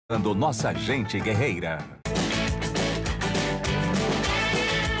Nossa gente guerreira.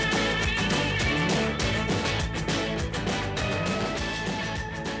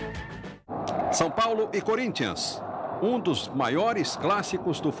 São Paulo e Corinthians. Um dos maiores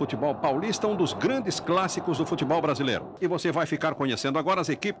clássicos do futebol paulista, um dos grandes clássicos do futebol brasileiro. E você vai ficar conhecendo agora as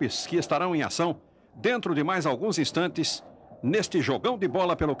equipes que estarão em ação dentro de mais alguns instantes neste jogão de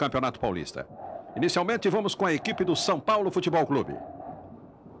bola pelo Campeonato Paulista. Inicialmente vamos com a equipe do São Paulo Futebol Clube.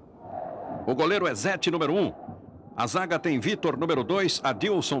 O goleiro é Zete, número 1. A zaga tem Vitor, número 2,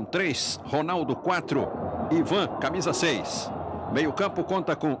 Adilson, 3, Ronaldo, 4, Ivan, camisa 6. Meio campo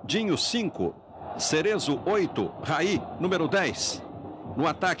conta com Dinho, 5, Cerezo, 8, Raí, número 10. No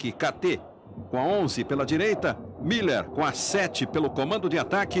ataque, KT, com a 11 pela direita, Miller com a 7 pelo comando de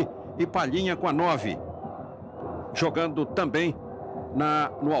ataque e Palhinha com a 9. Jogando também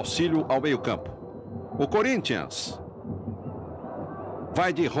no auxílio ao meio campo. O Corinthians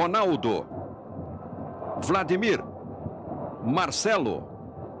vai de Ronaldo, Vladimir, Marcelo,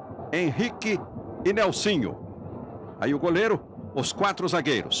 Henrique e Nelsinho. Aí o goleiro, os 4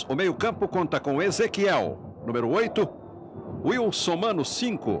 zagueiros. O meio campo conta com Ezequiel, número 8, Wilson Mano,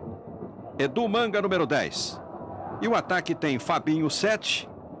 5, Edu Manga, número 10. E o ataque tem Fabinho, 7,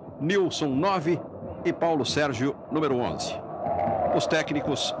 Nilson, 9 e Paulo Sérgio, número 11. Os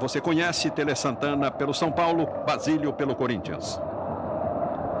técnicos você conhece: Tele Santana pelo São Paulo, Basílio pelo Corinthians.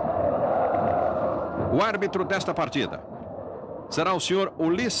 O árbitro desta partida será o senhor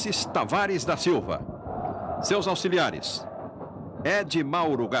Ulisses Tavares da Silva. Seus auxiliares: Ed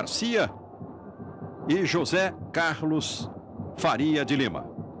Mauro Garcia e José Carlos Faria de Lima.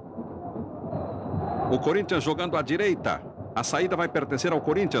 O Corinthians jogando à direita. A saída vai pertencer ao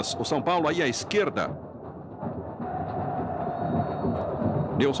Corinthians. O São Paulo aí à esquerda.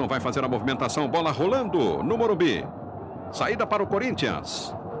 Nilson vai fazer a movimentação. Bola rolando no Morumbi. Saída para o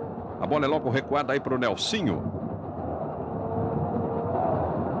Corinthians. A bola é logo recuada aí para o Nelsinho.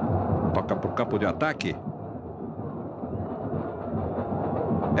 Toca para o campo de ataque.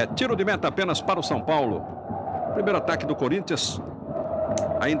 É tiro de meta apenas para o São Paulo. Primeiro ataque do Corinthians.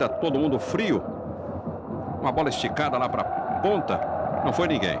 Ainda todo mundo frio. Uma bola esticada lá para a ponta. Não foi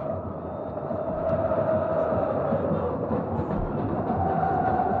ninguém.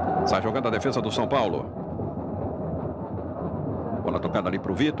 Sai jogando a defesa do São Paulo. Bola tocada ali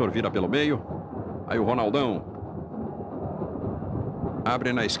para o Vitor. Vira pelo meio. Aí o Ronaldão.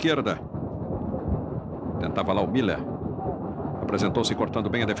 Abre na esquerda. Tentava lá o Miller. Apresentou-se cortando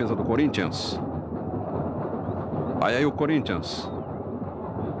bem a defesa do Corinthians. Aí o Corinthians.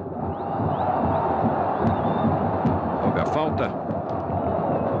 Houve a falta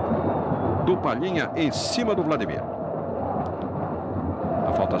do Palhinha em cima do Vladimir.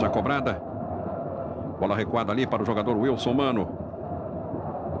 A falta já cobrada. Bola recuada ali para o jogador Wilson Mano.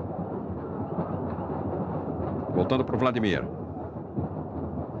 Voltando para o Vladimir.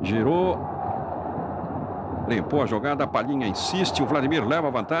 Girou. Limpou a jogada, a Palhinha insiste, o Vladimir leva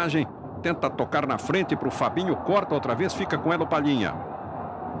a vantagem, tenta tocar na frente para o Fabinho, corta outra vez, fica com ela o Palhinha.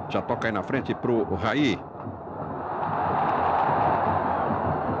 Já toca aí na frente para o Raí.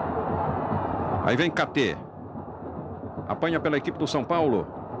 Aí vem KT. Apanha pela equipe do São Paulo.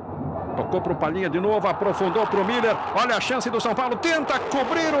 Tocou para o Palhinha de novo, aprofundou para o Miller. Olha a chance do São Paulo, tenta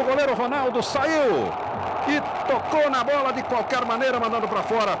cobrir o goleiro Ronaldo, saiu. E tocou na bola de qualquer maneira, mandando para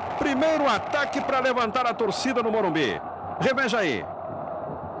fora. Primeiro ataque para levantar a torcida no Morumbi. Reveja aí.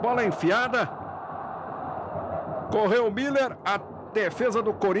 Bola enfiada. Correu o Miller. A defesa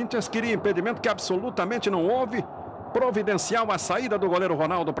do Corinthians queria impedimento, que absolutamente não houve. Providencial a saída do goleiro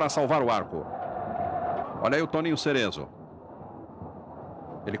Ronaldo para salvar o arco. Olha aí o Toninho Cerezo.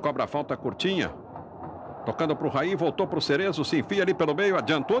 Ele cobra a falta curtinha. Tocando para o Raí, voltou para o Cerezo. Se enfia ali pelo meio,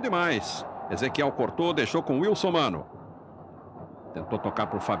 adiantou demais. Ezequiel cortou, deixou com o Wilson Mano. Tentou tocar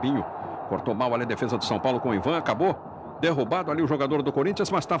para o Fabinho. Cortou mal ali a defesa do São Paulo com o Ivan. Acabou derrubado ali o jogador do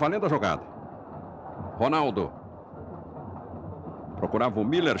Corinthians, mas está valendo a jogada. Ronaldo. Procurava o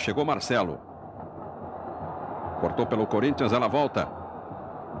Miller, chegou Marcelo. Cortou pelo Corinthians, ela volta.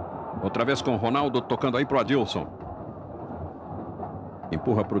 Outra vez com o Ronaldo tocando aí para o Adilson.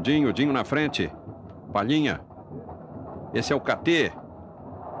 Empurra para o Dinho, Dinho na frente. Palhinha. Esse é o KT.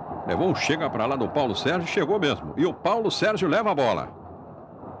 Levou um chega para lá do Paulo Sérgio, chegou mesmo. E o Paulo Sérgio leva a bola.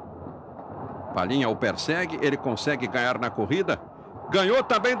 Palhinha o persegue, ele consegue ganhar na corrida. Ganhou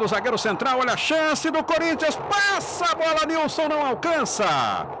também do zagueiro central, olha a chance do Corinthians. Passa a bola, Nilson não alcança.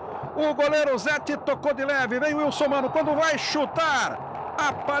 O goleiro Zete tocou de leve, vem o Wilson Mano, quando vai chutar,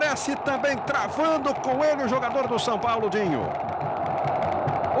 aparece também travando com ele o jogador do São Paulo, Dinho.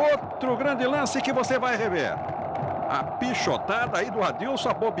 Outro grande lance que você vai rever. A pichotada aí do Adilson,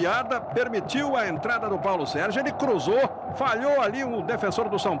 a bobeada, permitiu a entrada do Paulo Sérgio. Ele cruzou, falhou ali um defensor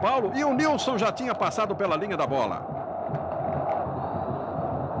do São Paulo e o Nilson já tinha passado pela linha da bola.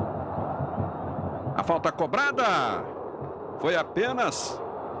 A falta cobrada foi apenas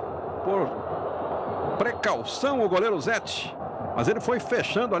por precaução o goleiro Zete. Mas ele foi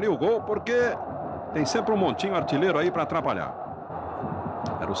fechando ali o gol porque tem sempre um montinho artilheiro aí para atrapalhar.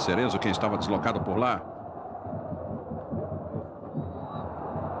 Era o Cerezo quem estava deslocado por lá.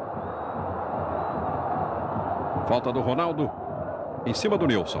 Falta do Ronaldo em cima do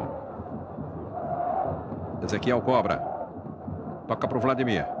Nilson. Ezequiel cobra. Toca para o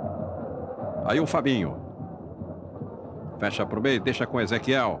Vladimir. Aí o Fabinho. Fecha para o meio, deixa com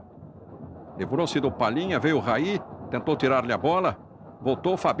Ezequiel. Livrou-se do Palhinha, veio o Raí. Tentou tirar-lhe a bola.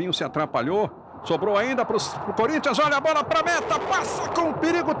 Voltou, o Fabinho se atrapalhou. Sobrou ainda para o Corinthians. Olha a bola para a meta. Passa com um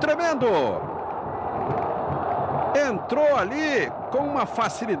perigo tremendo. Entrou ali com uma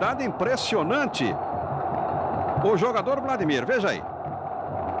facilidade impressionante. O jogador Vladimir, veja aí.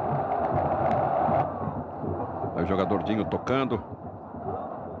 Aí o jogador Dinho tocando.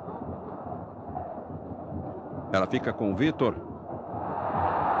 Ela fica com o Vitor.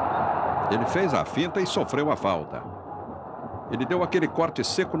 Ele fez a finta e sofreu a falta. Ele deu aquele corte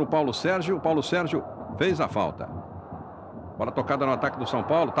seco no Paulo Sérgio. O Paulo Sérgio fez a falta. Bola tocada no ataque do São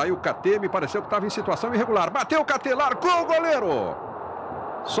Paulo. Tá aí o KT, me pareceu que estava em situação irregular. Bateu o KT, largou o goleiro.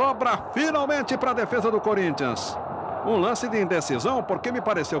 Sobra finalmente para a defesa do Corinthians. Um lance de indecisão, porque me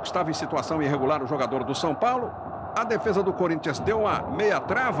pareceu que estava em situação irregular o jogador do São Paulo. A defesa do Corinthians deu uma meia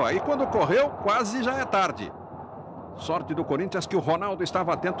trava e quando correu, quase já é tarde. Sorte do Corinthians que o Ronaldo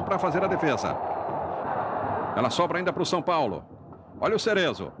estava atento para fazer a defesa. Ela sobra ainda para o São Paulo. Olha o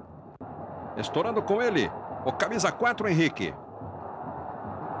Cerezo. Estourando com ele, o camisa 4, Henrique.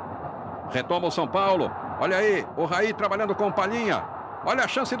 Retoma o São Paulo. Olha aí, o Raí trabalhando com Palhinha. Olha a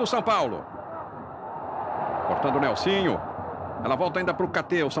chance do São Paulo. Cortando o Nelsinho. Ela volta ainda para o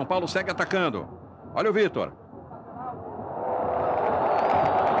KT. O São Paulo segue atacando. Olha o Vitor.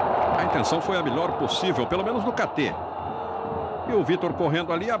 A intenção foi a melhor possível, pelo menos no KT. E o Vitor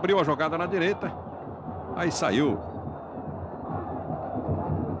correndo ali, abriu a jogada na direita. Aí saiu.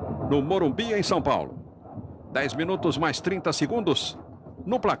 No Morumbi, em São Paulo. 10 minutos mais 30 segundos.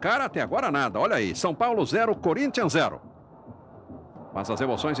 No placar, até agora nada. Olha aí, São Paulo 0, Corinthians 0. Mas as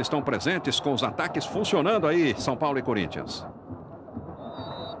emoções estão presentes com os ataques funcionando aí, São Paulo e Corinthians.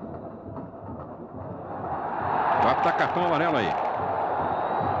 Vai apitar cartão amarelo aí.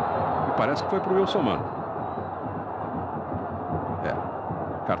 E parece que foi para o Wilson Mano.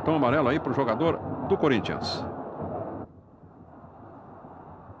 Cartão amarelo aí para o jogador do Corinthians.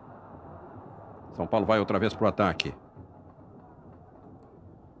 São Paulo vai outra vez para o ataque.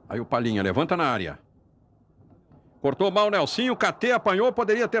 Aí o Palhinha levanta na área. Cortou mal o Nelsinho, o KT apanhou,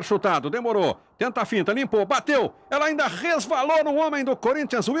 poderia ter chutado, demorou. Tenta a finta, limpou, bateu. Ela ainda resvalou no homem do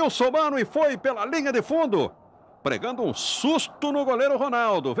Corinthians, Wilson Mano, e foi pela linha de fundo. Pregando um susto no goleiro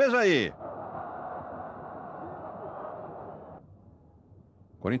Ronaldo, veja aí.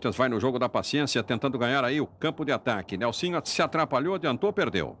 Corinthians vai no jogo da paciência, tentando ganhar aí o campo de ataque. Nelsinho se atrapalhou, adiantou,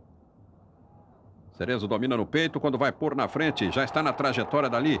 perdeu. Cerezo domina no peito, quando vai pôr na frente, já está na trajetória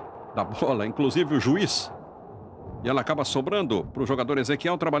dali, da bola, inclusive o juiz. E ela acaba sobrando para o jogador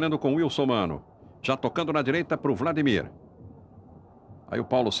Ezequiel, trabalhando com o Wilson Mano. Já tocando na direita para o Vladimir. Aí o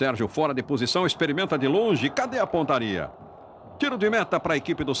Paulo Sérgio fora de posição, experimenta de longe. Cadê a pontaria? Tiro de meta para a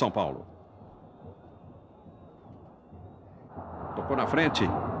equipe do São Paulo. Tocou na frente.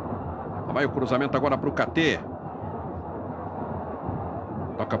 Vai o cruzamento agora para o KT.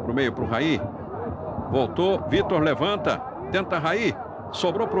 Toca para o meio para o Raí. Voltou, Vitor levanta. Tenta Raí.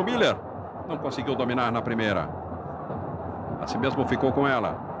 Sobrou para o Miller. Não conseguiu dominar na primeira. Assim mesmo ficou com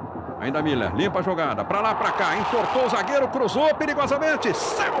ela. Ainda Miller, limpa a jogada. Pra lá, pra cá. Entortou o zagueiro, cruzou perigosamente.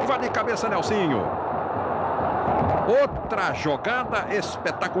 Salva de cabeça Nelsinho. Outra jogada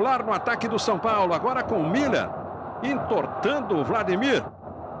espetacular no ataque do São Paulo. Agora com o Miller. Entortando o Vladimir.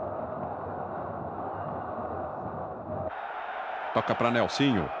 Toca para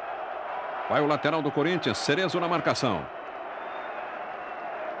Nelsinho. Vai o lateral do Corinthians. Cerezo na marcação.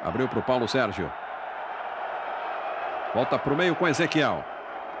 Abriu para o Paulo Sérgio. Volta para o meio com Ezequiel.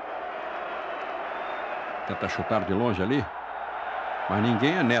 Tenta chutar de longe ali. Mas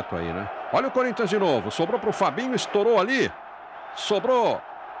ninguém é neto aí, né? Olha o Corinthians de novo. Sobrou para o Fabinho, estourou ali. Sobrou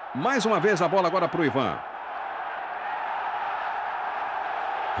mais uma vez a bola agora para o Ivan.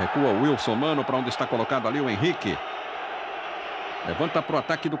 Recua o Wilson Mano para onde está colocado ali o Henrique. Levanta para o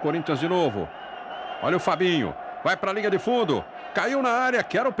ataque do Corinthians de novo. Olha o Fabinho. Vai para a linha de fundo. Caiu na área,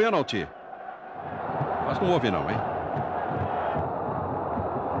 quer o pênalti. Mas não houve não, hein?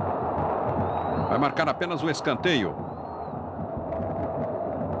 Vai marcar apenas o escanteio.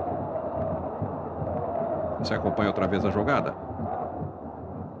 Você acompanha outra vez a jogada.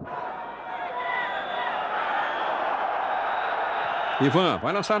 Ivan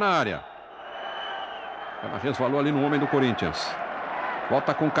vai lançar na área. Ela resvalou ali no homem do Corinthians.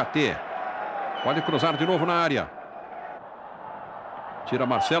 Volta com o KT. Pode cruzar de novo na área. Tira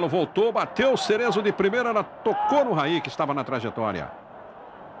Marcelo, voltou, bateu o Cerezo de primeira, ela tocou no Raí, que estava na trajetória.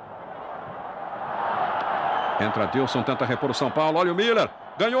 Entra Dilson, tenta repor o São Paulo, olha o Miller,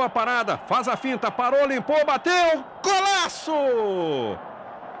 ganhou a parada, faz a finta, parou, limpou, bateu, golaço!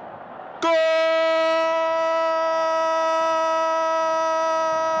 Gol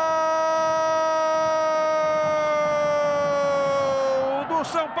do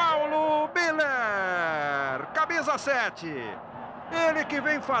São Paulo, Miller, camisa 7. Ele que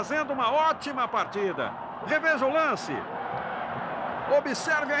vem fazendo uma ótima partida. Reveja o lance.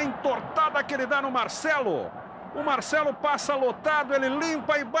 Observe a entortada que ele dá no Marcelo. O Marcelo passa lotado, ele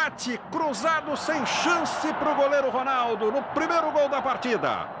limpa e bate. Cruzado, sem chance para o goleiro Ronaldo. No primeiro gol da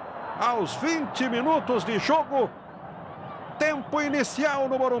partida. Aos 20 minutos de jogo. Tempo inicial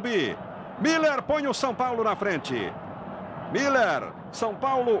no Morumbi. Miller põe o São Paulo na frente. Miller, São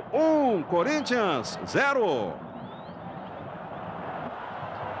Paulo 1, Corinthians 0.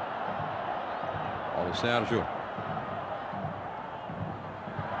 Paulo Sérgio.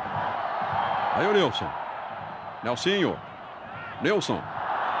 Aí o Nilson. Nelsinho. Nilson.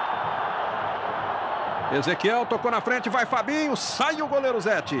 Ezequiel tocou na frente, vai Fabinho, sai o goleiro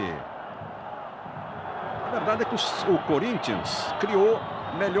Zete. A verdade é que o Corinthians criou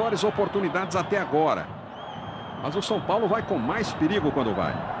melhores oportunidades até agora. Mas o São Paulo vai com mais perigo quando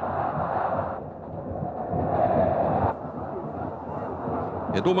vai.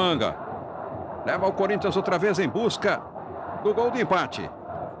 Edu Manga. Leva o Corinthians outra vez em busca do gol de empate.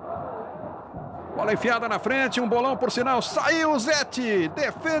 Bola enfiada na frente, um bolão por sinal. Saiu o Zete.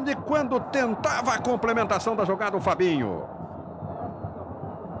 Defende quando tentava a complementação da jogada o Fabinho.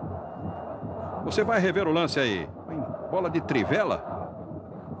 Você vai rever o lance aí. Bola de trivela.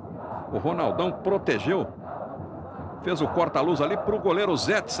 O Ronaldão protegeu. Fez o corta-luz ali para o goleiro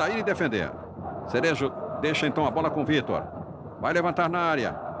Zete sair e defender. Cerejo deixa então a bola com o Vitor. Vai levantar na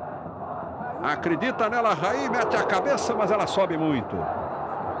área. Acredita nela, Raí, mete a cabeça, mas ela sobe muito.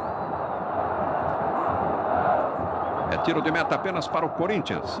 É tiro de meta apenas para o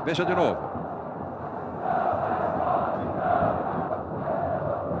Corinthians. Veja de novo.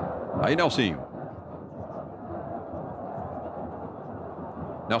 Aí Nelsinho.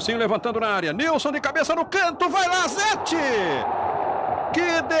 Nelsinho levantando na área. Nilson de cabeça no canto. Vai lá, Zete!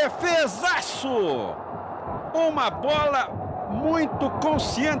 Que defesaço! Uma bola muito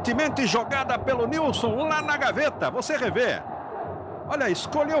conscientemente jogada pelo Nilson lá na gaveta. Você revê. Olha,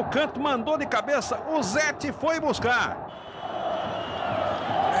 escolheu o canto, mandou de cabeça. O Zete foi buscar.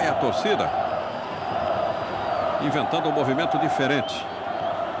 É a torcida inventando um movimento diferente.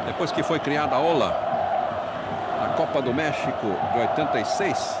 Depois que foi criada a Ola na Copa do México de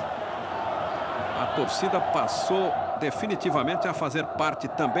 86, a torcida passou definitivamente a fazer parte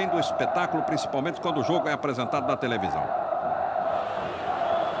também do espetáculo, principalmente quando o jogo é apresentado na televisão.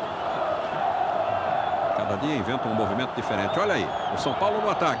 Cada dia inventa um movimento diferente. Olha aí, o São Paulo no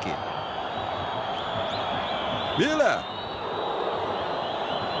ataque. Miller.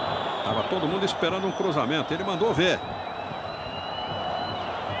 Estava todo mundo esperando um cruzamento. Ele mandou ver.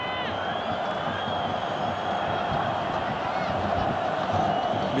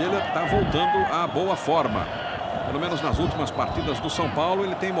 Miller está voltando à boa forma. Pelo menos nas últimas partidas do São Paulo,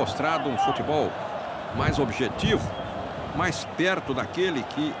 ele tem mostrado um futebol mais objetivo, mais perto daquele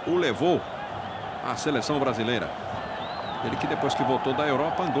que o levou à seleção brasileira. Ele que depois que voltou da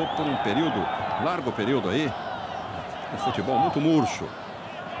Europa andou por um período, largo período aí, um futebol muito murcho,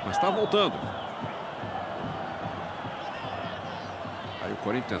 mas está voltando. Aí o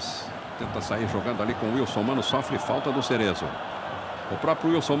Corinthians tenta sair jogando ali com o Wilson Mano, sofre falta do Cerezo. O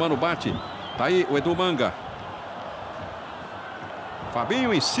próprio Wilson Mano bate. Tá aí o Edu Manga.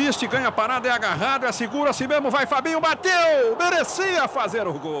 Fabinho insiste, ganha a parada, é agarrado, é seguro a si mesmo, vai Fabinho, bateu! Merecia fazer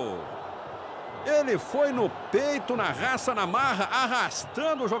o gol. Ele foi no peito, na raça, na marra,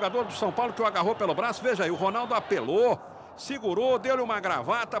 arrastando o jogador do São Paulo que o agarrou pelo braço. Veja aí, o Ronaldo apelou, segurou, deu-lhe uma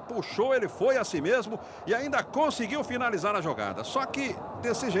gravata, puxou, ele foi a si mesmo e ainda conseguiu finalizar a jogada. Só que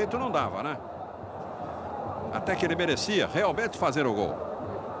desse jeito não dava, né? Até que ele merecia realmente fazer o gol.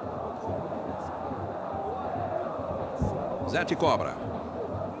 Zete cobra.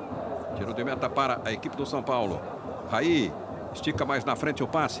 Tiro de meta para a equipe do São Paulo. Raí estica mais na frente o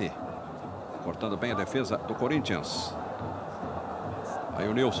passe. Cortando bem a defesa do Corinthians. Aí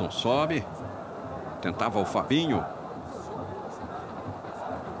o Nilson sobe. Tentava o Fabinho.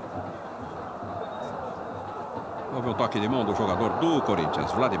 Houve um toque de mão do jogador do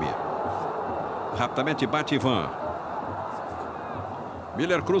Corinthians, Vladimir. Rapidamente bate Ivan.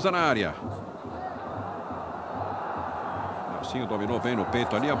 Miller cruza na área. Nelsinho dominou bem no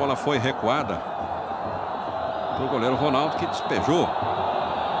peito ali. A bola foi recuada para o goleiro Ronaldo, que despejou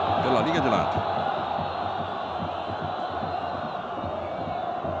pela linha de lado.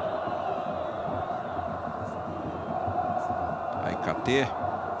 Aí KT.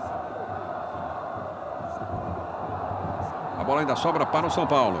 A bola ainda sobra para o São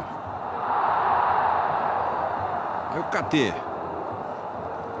Paulo. Aí o KT.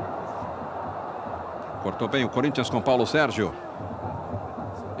 Cortou bem o Corinthians com Paulo Sérgio.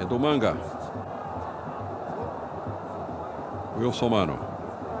 Edu Manga. Wilson Mano.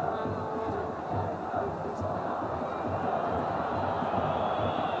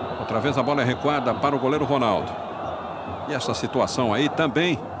 Outra vez a bola é recuada para o goleiro Ronaldo. E essa situação aí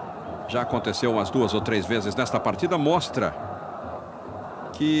também já aconteceu umas 2 ou 3 vezes nesta partida. Mostra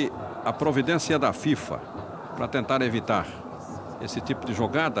que a providência da FIFA para tentar evitar esse tipo de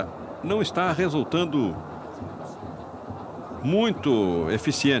jogada não está resultando muito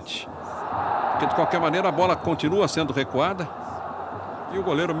eficiente. Porque de qualquer maneira a bola continua sendo recuada e o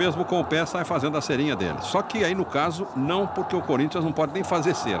goleiro mesmo com o pé sai fazendo a cerinha dele. Só que aí no caso não, porque o Corinthians não pode nem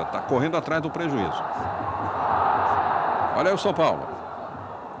fazer cera. Está correndo atrás do prejuízo. Olha aí o São Paulo.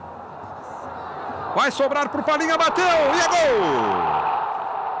 Vai sobrar para o Palinha, bateu e é gol!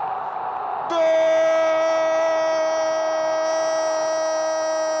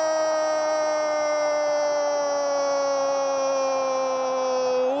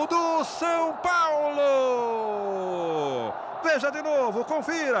 São Paulo! Veja de novo,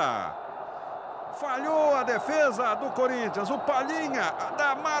 confira. Falhou a defesa do Corinthians. O Palinha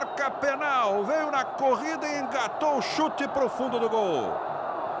da marca penal veio na corrida e engatou o chute para o fundo do gol.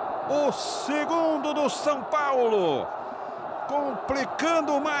 O segundo do São Paulo,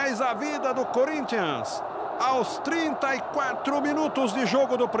 complicando mais a vida do Corinthians. Aos 34 minutos de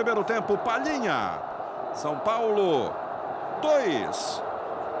jogo do primeiro tempo, Palinha. São Paulo 2.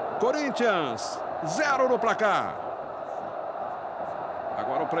 Corinthians 0 no placar.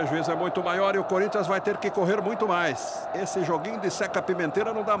 Agora o prejuízo é muito maior e o Corinthians vai ter que correr muito mais. Esse joguinho de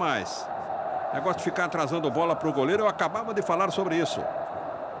seca-pimenteira não dá mais. Negócio de ficar atrasando bola para o goleiro, eu acabava de falar sobre isso.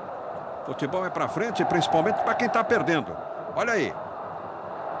 Futebol é para frente, principalmente para quem está perdendo. Olha aí.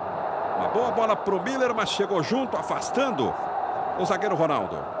 Uma boa bola para o Miller, mas chegou junto, afastando o zagueiro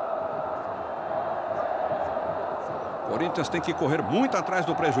Ronaldo. Corinthians tem que correr muito atrás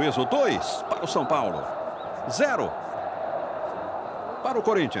do prejuízo. 2 para o São Paulo. 0 para o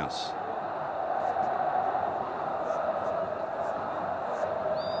Corinthians.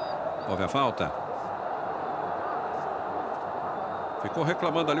 Houve a falta. Ficou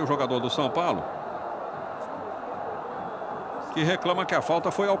reclamando ali o jogador do São Paulo, que reclama que a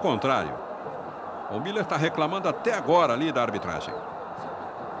falta foi ao contrário. O Miller está reclamando até agora ali da arbitragem.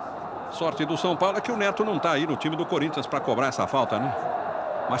 Sorte do São Paulo é que o Neto não está aí no time do Corinthians para cobrar essa falta, né?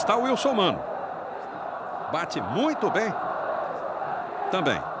 Mas está o Wilson Mano. Bate muito bem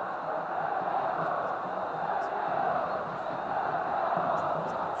também.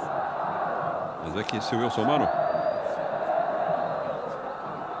 Vamos ver aqui se o Wilson Mano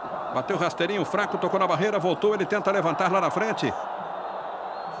bateu rasteirinho fraco, tocou na barreira, voltou, ele tenta levantar lá na frente.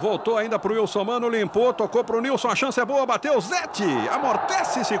 Voltou ainda para o Wilson Mano, limpou, tocou para o Nilson, a chance é boa, bateu, Zete,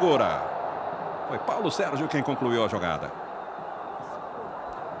 amortece e segura. Foi Paulo Sérgio quem concluiu a jogada.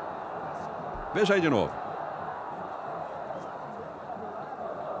 Veja aí de novo.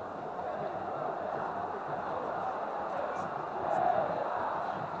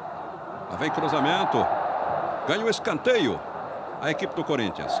 Lá vem cruzamento. Ganha o escanteio a equipe do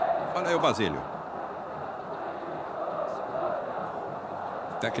Corinthians. Olha aí o Basílio.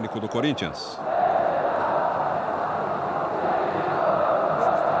 Técnico do Corinthians.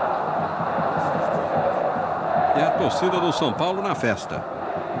 E a torcida do São Paulo na festa.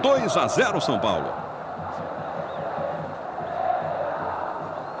 2-0 São Paulo.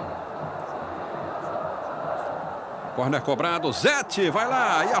 Corner cobrado, Zete vai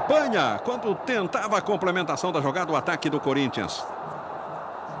lá e apanha quando tentava a complementação da jogada, o ataque do Corinthians.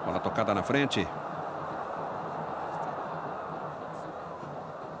 Bola tocada na frente.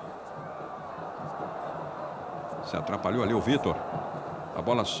 Se atrapalhou ali o Vitor. A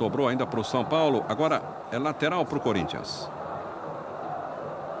bola sobrou ainda para o São Paulo. Agora é lateral para o Corinthians.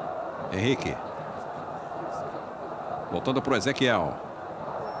 Henrique. Voltando para o Ezequiel.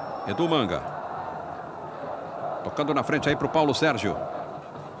 Edu Manga. Tocando na frente aí para o Paulo Sérgio.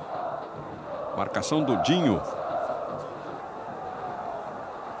 Marcação do Dinho.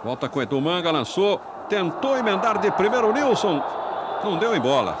 Volta com Edu Manga, lançou. Tentou emendar de primeiro o Nilson. Não deu em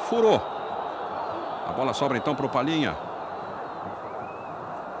bola, furou. A bola sobra então para o Palinha.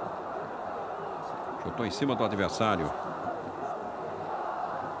 Chutou em cima do adversário.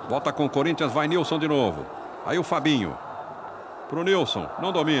 Volta com o Corinthians, vai Nilson de novo. Aí o Fabinho. Pro Nilson,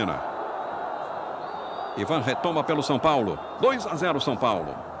 não domina. Ivan retoma pelo São Paulo. 2-0 São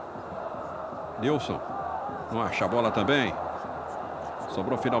Paulo. Nilson não acha a bola também.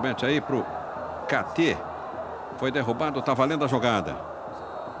 Sobrou finalmente aí pro KT. Foi derrubado, tá valendo a jogada.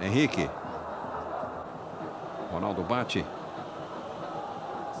 Henrique. Ronaldo bate.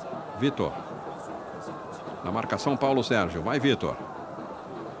 Vitor. Na marcação, Paulo Sérgio. Vai, Vitor.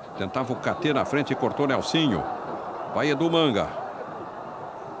 Tentava o KT na frente e cortou Nelsinho. Vai Edu Manga.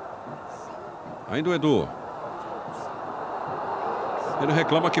 Ainda o Edu. Ele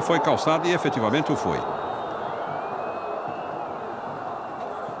reclama que foi calçado e efetivamente o foi.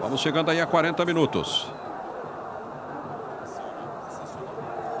 Vamos chegando aí a 40 minutos.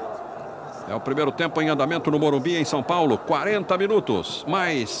 É o primeiro tempo em andamento no Morumbi, em São Paulo. 40 minutos,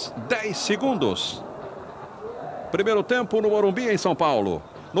 mais 10 segundos. Primeiro tempo no Morumbi, em São Paulo.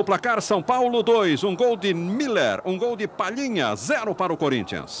 No placar, São Paulo 2, um gol de Miller, um gol de Palinha, 0 para o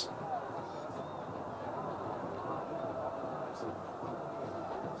Corinthians.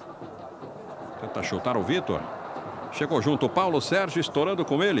 Tenta chutar o Vitor. Chegou junto o Paulo Sérgio, estourando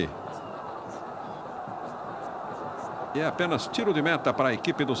com ele. E é apenas tiro de meta para a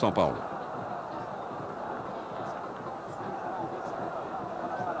equipe do São Paulo.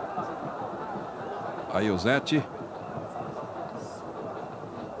 Aí o Zete.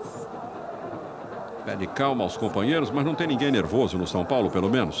 Pede calma aos companheiros, mas não tem ninguém nervoso no São Paulo, pelo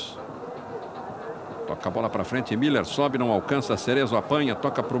menos. Toca a bola para frente, Miller sobe, não alcança, Cerezo apanha,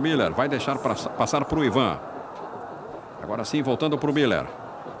 toca para o Miller, vai deixar passar para o Ivan. Agora sim, voltando para o Miller.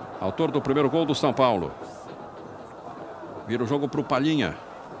 Autor do primeiro gol do São Paulo. Vira o jogo para o Palinha.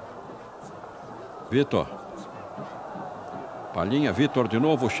 Vitor. Palinha, Vitor de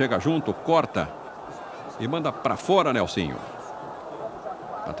novo, chega junto, corta. E manda para fora, Nelsinho.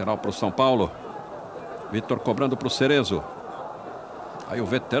 Lateral para o São Paulo. Vitor cobrando para o Cerezo. Aí o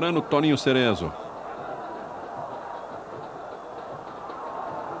veterano Toninho Cerezo.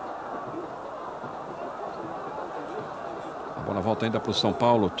 A bola volta ainda para o São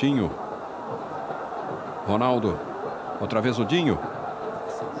Paulo. Tinho. Ronaldo. Outra vez o Dinho.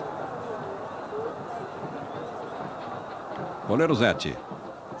 Goleiro Zete.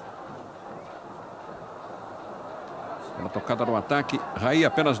 Uma tocada no ataque. Raí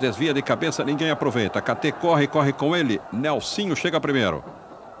apenas desvia de cabeça, ninguém aproveita. KT corre com ele. Nelsinho chega primeiro.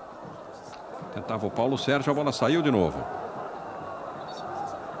 Tentava o Paulo Sérgio, a bola saiu de novo.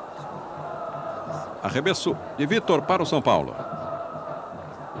 Arremesso de Vitor para o São Paulo.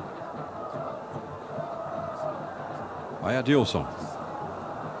 Vai Adilson.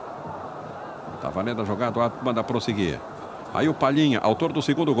 Tá valendo a jogada, o árbitro manda prosseguir. Aí o Palinha, autor do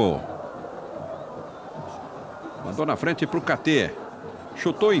segundo gol. Mandou na frente para o KT.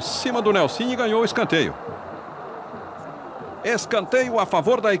 Chutou em cima do Nelsinho e ganhou o escanteio. Escanteio a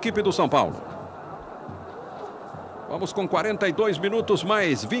favor da equipe do São Paulo. Vamos com 42 minutos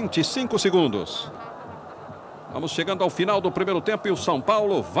mais 25 segundos. Vamos chegando ao final do primeiro tempo e o São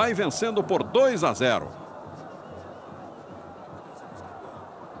Paulo vai vencendo por 2-0.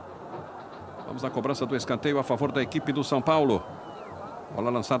 Vamos à cobrança do escanteio a favor da equipe do São Paulo.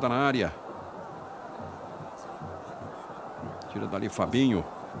 Bola lançada na área. Tira dali Fabinho.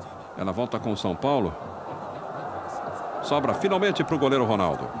 Ela volta com o São Paulo. Sobra finalmente para o goleiro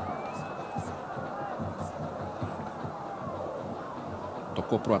Ronaldo.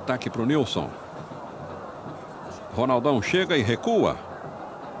 Tocou para o ataque para o Nilson. Ronaldão chega e recua.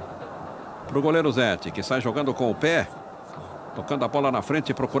 Para o goleiro Zete, que sai jogando com o pé. Tocando a bola na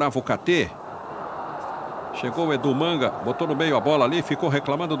frente, procurava o KT. Chegou o Edu Manga, botou no meio a bola ali, ficou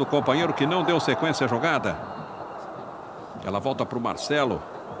reclamando do companheiro que não deu sequência à jogada. Ela volta para o Marcelo.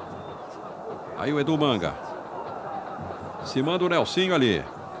 Aí o Edu Manga. Se manda o Nelsinho ali.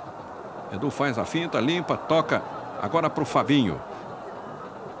 Edu faz a finta, limpa, toca. Agora para o Fabinho.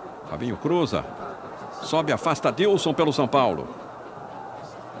 Fabinho cruza. Sobe, afasta Dilson pelo São Paulo.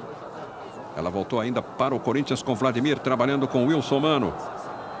 Ela voltou ainda para o Corinthians com Vladimir, trabalhando com Wilson Mano.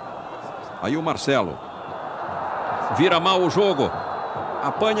 Aí o Marcelo. Vira mal o jogo.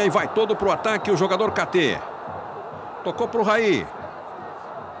 Apanha e vai todo para o ataque o jogador KT. Tocou para o Raí.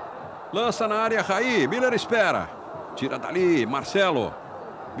 Lança na área Raí. Miller espera. Tira dali Marcelo.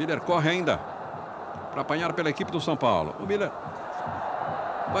 Miller corre ainda para apanhar pela equipe do São Paulo. O Miller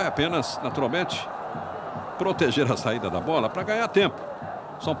vai apenas, naturalmente, proteger a saída da bola para ganhar tempo.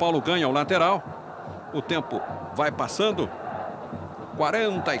 São Paulo ganha o lateral. O tempo vai passando.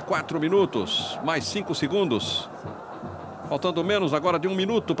 44 minutos, mais 5 segundos. Faltando menos agora de 1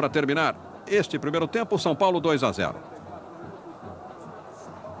 minuto para terminar este primeiro tempo. São Paulo 2-0.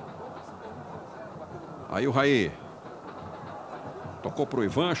 Aí o Raí. Tocou para o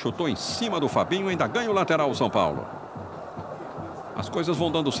Ivan, chutou em cima do Fabinho, ainda ganha o lateral o São Paulo. As coisas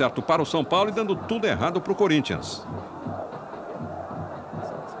vão dando certo para o São Paulo e dando tudo errado para o Corinthians.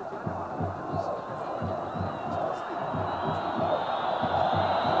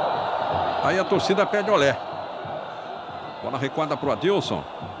 Aí a torcida pede olé. Bola recuada para o Adilson.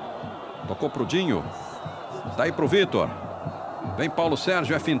 Tocou para o Dinho. Daí para o Vitor. Vem Paulo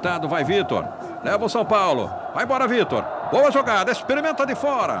Sérgio, é fintado, vai Vitor. Leva o São Paulo. Vai embora, Vitor. Boa jogada, experimenta de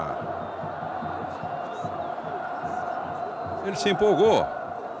fora. Ele se empolgou.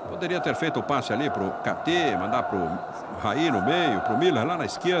 Poderia ter feito o passe ali para o KT, mandar para o Raí no meio, para o Miller lá na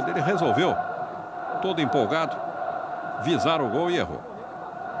esquerda. Ele resolveu, todo empolgado, visar o gol e errou.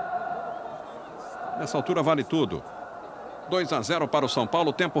 Nessa altura vale tudo. 2-0 para o São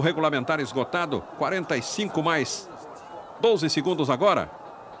Paulo, tempo regulamentar esgotado. 45 mais 12 segundos agora.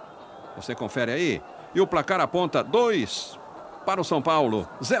 Você confere aí. E o placar aponta 2 para o São Paulo,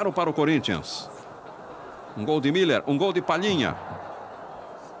 0 para o Corinthians. Um gol de Miller, um gol de Palhinha.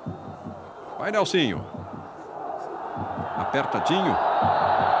 Vai Nelsinho. Apertadinho.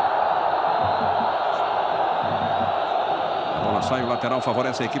 A bola sai, o lateral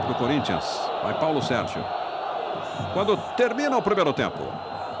favorece a equipe do Corinthians. Vai Paulo Sérgio. Quando termina o primeiro tempo.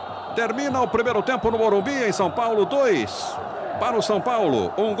 Termina o primeiro tempo no Morumbi, em São Paulo. 2 para o São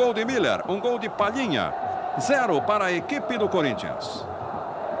Paulo. Um gol de Miller, um gol de Palhinha. 0 para a equipe do Corinthians.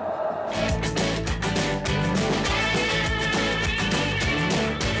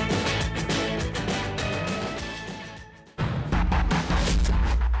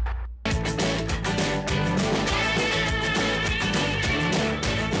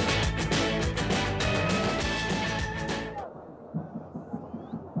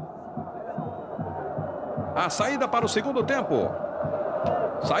 A saída para o segundo tempo.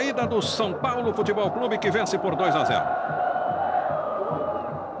 Saída do São Paulo Futebol Clube, que vence por 2-0.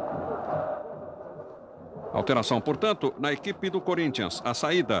 Alteração, portanto, na equipe do Corinthians. A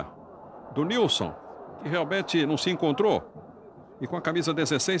saída do Nilson, que realmente não se encontrou. E com a camisa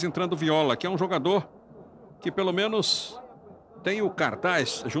 16 entrando Viola, que é um jogador que pelo menos tem o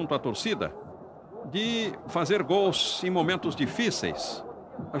cartaz junto à torcida de fazer gols em momentos difíceis.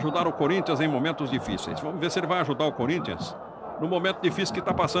 Ajudar o Corinthians em momentos difíceis. Vamos ver se ele vai ajudar o Corinthians no momento difícil que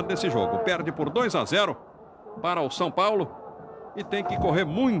está passando nesse jogo. Perde por 2-0 para o São Paulo e tem que correr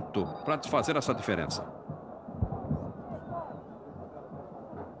muito para desfazer essa diferença.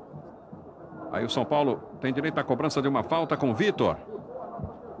 Aí o São Paulo tem direito à cobrança de uma falta com o Vitor.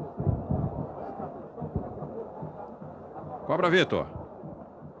 Cobra Vitor.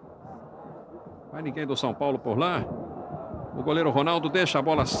 Vai ninguém do São Paulo por lá. O goleiro Ronaldo deixa a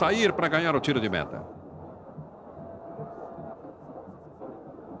bola sair para ganhar o tiro de meta.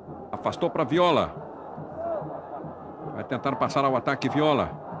 Afastou para Viola. Vai tentar passar ao ataque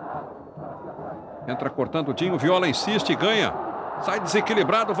Viola. Entra cortando o Dinho. Viola insiste e ganha. Sai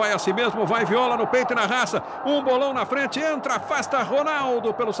desequilibrado, vai a si mesmo. Vai Viola no peito e na raça. Um bolão na frente. Entra, afasta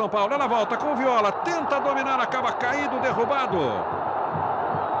Ronaldo pelo São Paulo. Ela volta com Viola. Tenta dominar, acaba caído, derrubado.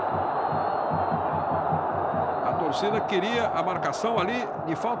 A torcida queria a marcação ali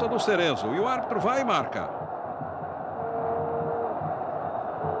de falta do Cerezo. E o árbitro vai e marca.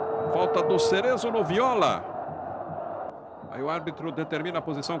 Falta do Cerezo no Viola. Aí o árbitro determina a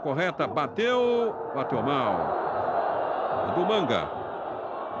posição correta. Bateu mal. Do Manga.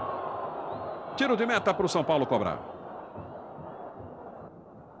 Tiro de meta para o São Paulo cobrar.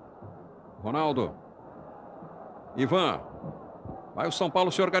 Ronaldo. Ivan. Vai o São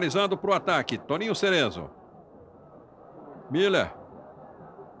Paulo se organizando para o ataque. Toninho Cerezo. Miller.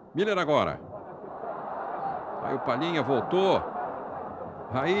 Miller agora. Aí o Palhinha voltou.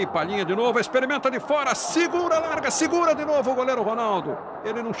 Aí Palhinha de novo. Experimenta de fora. Segura, larga. Segura de novo o goleiro Ronaldo.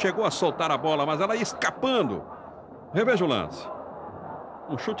 Ele não chegou a soltar a bola, mas ela ia escapando. Reveja o lance.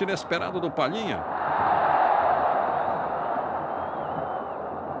 Um chute inesperado do Palhinha.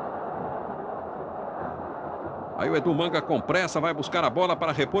 Aí o Edu Manga com pressa vai buscar a bola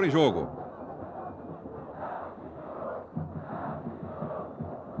para repor em jogo.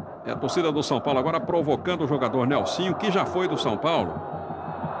 É a torcida do São Paulo agora provocando o jogador Nelsinho, que já foi do São Paulo.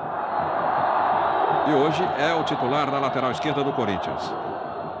 E hoje é o titular da lateral esquerda do Corinthians.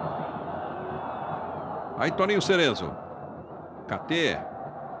 Aí Toninho Cerezo. KT.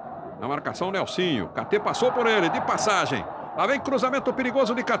 Na marcação, Nelsinho. KT passou por ele, de passagem. Lá vem cruzamento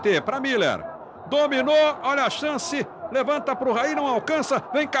perigoso de KT para Miller. Dominou, olha a chance. Levanta para o Raí, não alcança.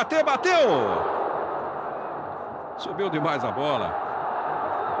 Vem KT, bateu. Subiu demais a bola.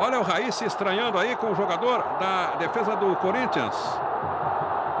 Olha o Raí se estranhando aí com o jogador da defesa do Corinthians.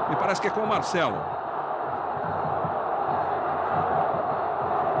 Me parece que é com o Marcelo.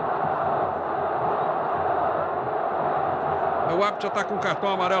 O árbitro já está com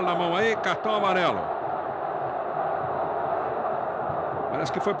cartão amarelo na mão aí. Cartão amarelo.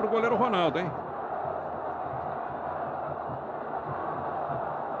 Parece que foi para o goleiro Ronaldo, hein?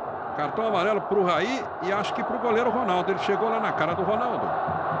 Cartão amarelo para o Raí e acho que para o goleiro Ronaldo. Ele chegou lá na cara do Ronaldo.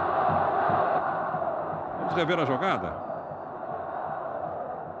 Vamos rever a jogada.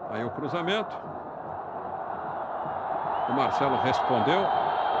 Aí o cruzamento. O Marcelo respondeu.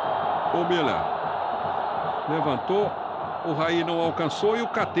 O Miller levantou. O Raí não alcançou e o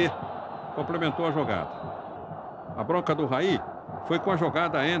KT complementou a jogada. A bronca do Raí foi com a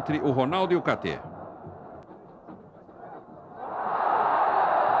jogada entre o Ronaldo e o KT.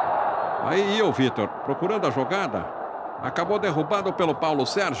 Aí ia o Vitor procurando a jogada. Acabou derrubado pelo Paulo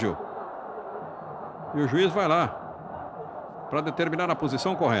Sérgio. E o juiz vai lá para determinar a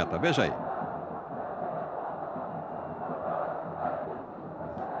posição correta. Veja aí.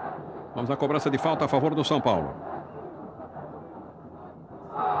 Vamos à cobrança de falta a favor do São Paulo.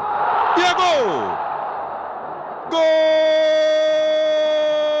 E é gol! Gol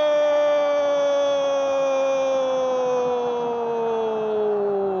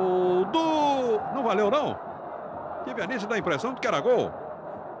do... Não valeu, não? Tive a nítida impressão de que era gol.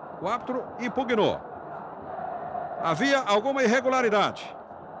 O árbitro impugnou. Havia alguma irregularidade.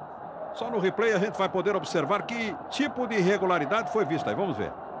 Só no replay a gente vai poder observar que tipo de irregularidade foi vista. Aí vamos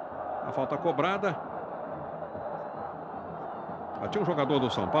ver. A falta cobrada. Tinha um jogador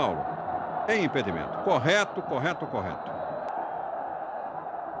do São Paulo em impedimento. Correto, correto, correto.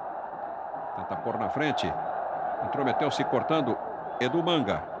 Tenta pôr na frente. Intrometeu-se cortando Edu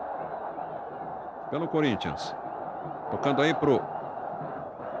Manga. Pelo Corinthians. Tocando aí pro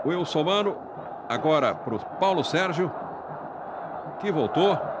Wilson Mano. Agora pro Paulo Sérgio. Que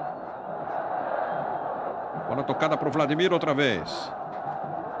voltou. Bola tocada pro Vladimir outra vez.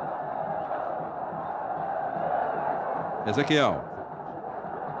 Ezequiel.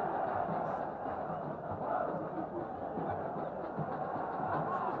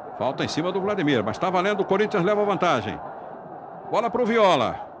 Falta em cima do Vladimir, mas está valendo, o Corinthians leva vantagem. Bola para o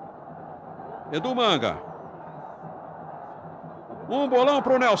Viola. Edu Manga. Um bolão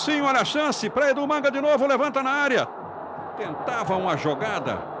para o Nelsinho, olha a chance. Para Edu Manga de novo, levanta na área. Tentava uma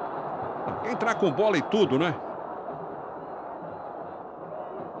jogada. Entrar com bola e tudo, né?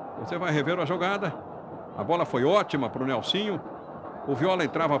 Você vai rever a jogada. A bola foi ótima para o Nelsinho. O Viola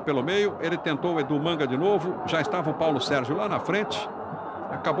entrava pelo meio. Ele tentou o Edu Manga de novo. Já estava o Paulo Sérgio lá na frente.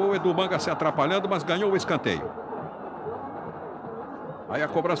 Acabou o Edu Manga se atrapalhando, mas ganhou o escanteio. Aí a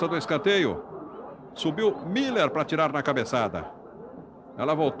cobrança do escanteio. Subiu Miller para tirar na cabeçada.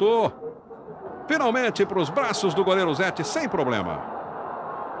 Ela voltou. Finalmente para os braços do goleiro Zete, sem problema.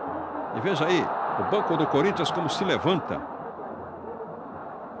 E veja aí, o banco do Corinthians como se levanta.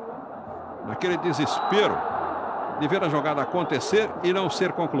 Naquele desespero de ver a jogada acontecer e não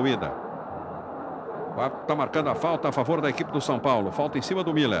ser concluída. O árbitro está marcando a falta a favor da equipe do São Paulo. Falta em cima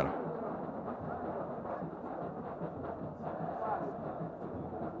do Miller.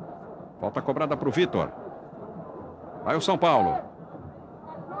 Falta cobrada para o Vitor. Vai o São Paulo.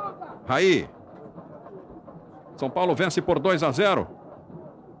 Raí. São Paulo vence por 2-0.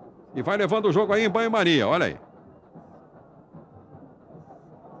 E vai levando o jogo aí em banho-maria. Olha aí.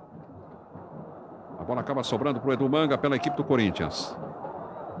 A bola acaba sobrando para o Edu Manga pela equipe do Corinthians.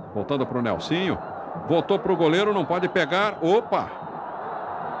 Voltando para o Nelsinho. Voltou para o goleiro, não pode pegar. Opa!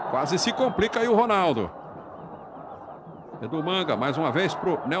 Quase se complica aí o Ronaldo. Edu Manga, mais uma vez para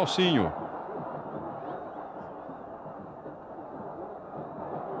o Nelsinho.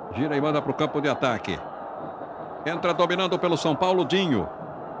 Gira e manda para o campo de ataque. Entra dominando pelo São Paulo, Dinho.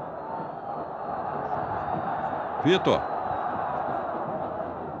 Vitor.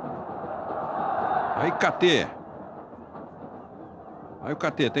 Aí KT. Aí o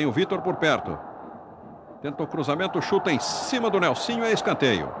KT, tem o Vitor por perto. Tenta o cruzamento, chuta em cima do Nelsinho, é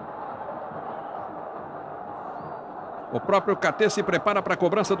escanteio. O próprio KT se prepara para a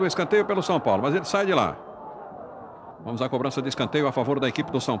cobrança do escanteio pelo São Paulo, mas ele sai de lá. Vamos à cobrança de escanteio a favor da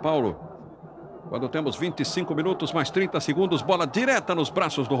equipe do São Paulo. Quando temos 25 minutos mais 30 segundos, bola direta nos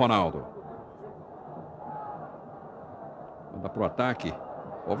braços do Ronaldo. Manda para o ataque.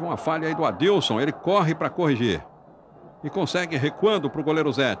 Houve uma falha aí do Adilson, ele corre para corrigir. E consegue recuando para o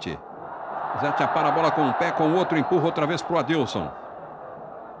goleiro Zete. Zete apara a bola com um pé, com o outro empurra outra vez para o Adilson.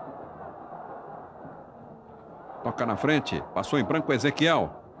 Toca na frente, passou em branco Ezequiel.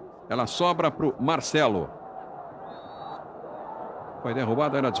 Ela sobra para o Marcelo. Foi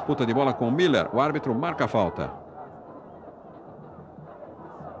derrubado aí na disputa de bola com o Miller. O árbitro marca a falta.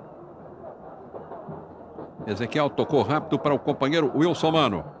 Ezequiel tocou rápido para o companheiro Wilson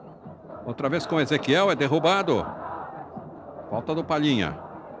Mano. Outra vez com Ezequiel, é derrubado. Falta do Palhinha.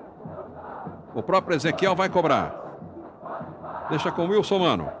 O próprio Ezequiel vai cobrar. Deixa com o Wilson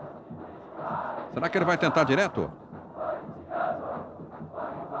Mano. Será que ele vai tentar direto?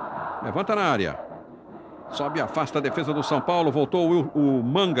 Levanta na área. Sobe e afasta a defesa do São Paulo. Voltou o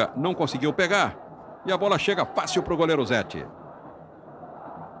Manga, não conseguiu pegar. E a bola chega fácil para o goleiro Zete.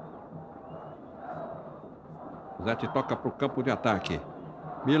 Zete toca para o campo de ataque.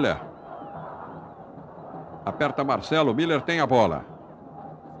 Miller. Aperta Marcelo. Miller tem a bola.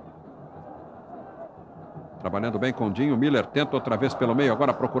 Trabalhando bem com Dinho. Miller tenta outra vez pelo meio.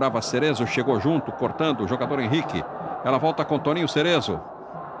 Agora procurava Cerezo. Chegou junto, cortando. O jogador Henrique. Ela volta com Toninho Cerezo.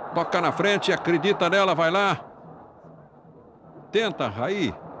 Toca na frente. Acredita nela. Vai lá. Tenta,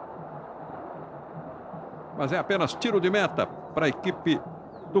 Raí. Mas é apenas tiro de meta para a equipe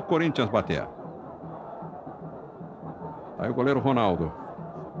do Corinthians bater. Aí o goleiro Ronaldo.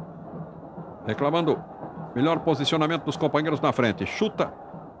 Reclamando melhor posicionamento dos companheiros na frente. Chuta.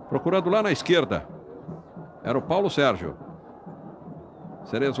 Procurando lá na esquerda. Era o Paulo Sérgio.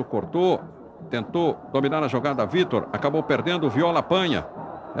 Cerezo cortou. Tentou dominar a jogada. Vitor acabou perdendo. Viola apanha.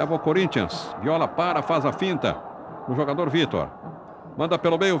 Leva o Corinthians. Viola para, faz a finta. O jogador Vitor. Manda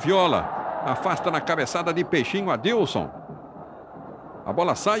pelo meio Viola. Afasta na cabeçada de Peixinho Adilson. A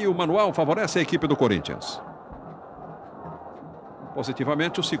bola sai e o manual favorece a equipe do Corinthians.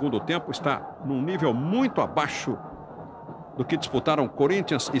 Positivamente, o segundo tempo está num nível muito abaixo do que disputaram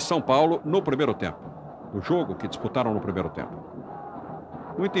Corinthians e São Paulo no primeiro tempo. Do jogo que disputaram no primeiro tempo.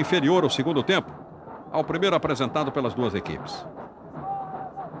 Muito inferior o segundo tempo ao primeiro apresentado pelas duas equipes.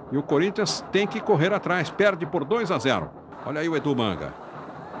 E o Corinthians tem que correr atrás. Perde por 2-0. Olha aí o Edu Manga.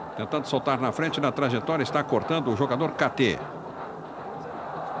 Tentando soltar na frente, na trajetória está cortando o jogador KT.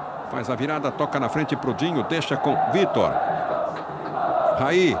 Faz a virada, toca na frente para o Dinho. Deixa com Vitor.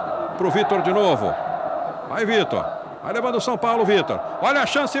 Raí, para o Vitor de novo. Vai, Vitor. Vai levando o São Paulo, Vitor. Olha a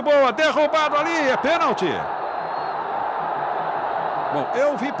chance boa, derrubado ali, é pênalti. Bom,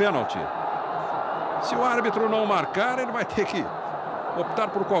 eu vi pênalti. Se o árbitro não marcar, ele vai ter que optar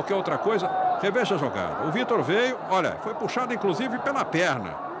por qualquer outra coisa. Reveja a jogada. O Vitor veio, olha, foi puxado inclusive pela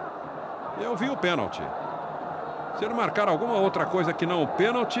perna. Eu vi o pênalti. Se ele marcar alguma outra coisa que não o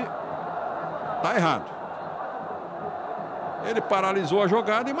pênalti, tá errado. Ele paralisou a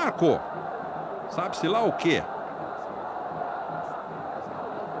jogada e marcou. Sabe-se lá o quê?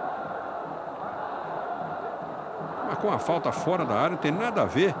 Marcou uma falta fora da área, não tem nada a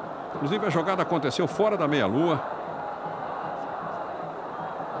ver. Inclusive a jogada aconteceu fora da meia-lua.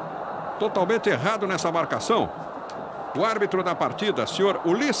 Totalmente errado nessa marcação. O árbitro da partida, senhor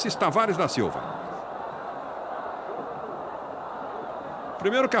Ulisses Tavares da Silva.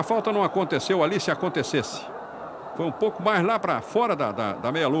 Primeiro que a falta não aconteceu ali, se acontecesse. Foi um pouco mais lá para fora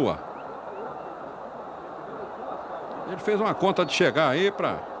da meia-lua. Ele fez uma conta de chegar aí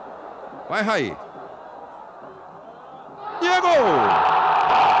para... Vai, Raí. E é gol!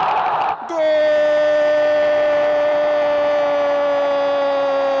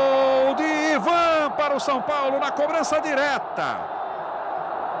 Gol de Ivan para o São Paulo na cobrança direta.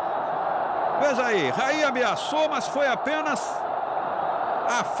 Veja aí, Raí ameaçou, mas foi apenas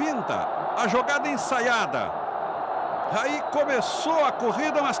a finta, a jogada ensaiada. Raí começou a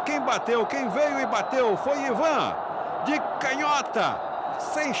corrida, mas quem bateu, quem veio e bateu foi Ivan, de canhota,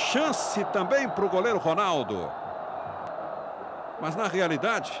 sem chance também para o goleiro Ronaldo. Mas na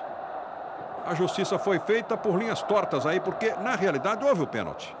realidade, a justiça foi feita por linhas tortas aí, porque na realidade houve o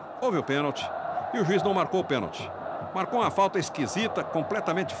pênalti. Houve o pênalti e o juiz não marcou o pênalti. Marcou uma falta esquisita,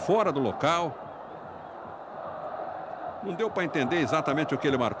 completamente fora do local. Não deu para entender exatamente o que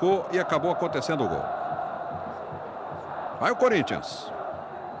ele marcou e acabou acontecendo o gol. Vai o Corinthians.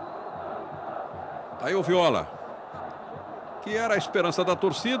 Tá aí o Viola, que era a esperança da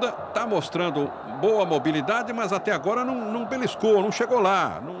torcida. Tá mostrando boa mobilidade, mas até agora não beliscou, não chegou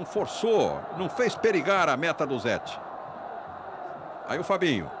lá, não forçou, não fez perigar a meta do Zete. Aí o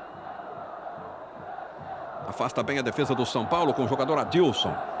Fabinho. Afasta bem a defesa do São Paulo com o jogador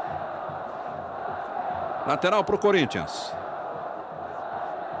Adilson. Lateral para o Corinthians.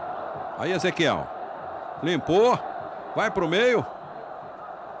 Aí Ezequiel. Limpou. Vai para o meio.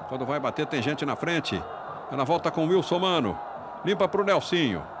 Quando vai bater tem gente na frente. Ela volta com o Wilson Mano. Limpa para o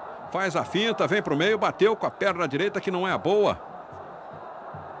Nelsinho. Faz a finta, vem para o meio, bateu com a perna direita que não é a boa.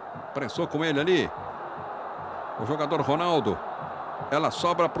 Prensou com ele ali o jogador Ronaldo. Ela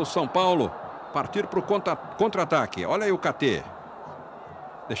sobra para o São Paulo partir para o contra-ataque. Olha aí o KT.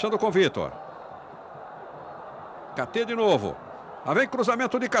 Deixando com o Vitor. KT de novo. Lá vem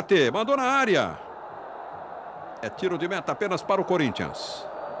cruzamento de KT. Mandou na área. É tiro de meta apenas para o Corinthians.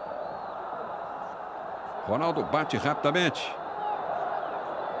 Ronaldo bate rapidamente.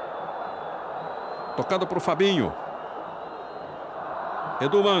 Tocando para o Fabinho.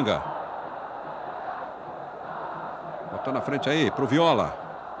 Edu Manga. Botando na frente aí para o Viola.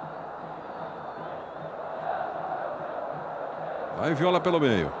 Vai Viola pelo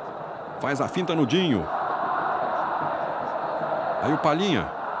meio. Faz a finta no Dinho. Aí o Palhinha.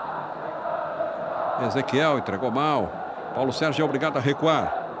 Ezequiel entregou mal. Paulo Sérgio é obrigado a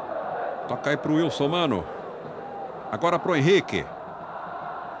recuar. Toca aí para o Wilson Mano. Agora para o Henrique.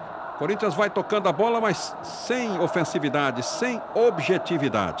 Corinthians vai tocando a bola, mas sem ofensividade, sem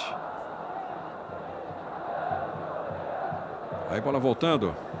objetividade. Aí bola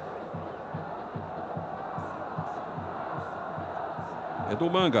voltando. Edu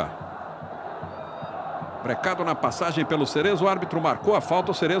Manga. Brecado na passagem pelo Cerezo. O árbitro marcou a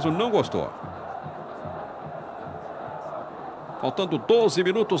falta, o Cerezo não gostou. Faltando 12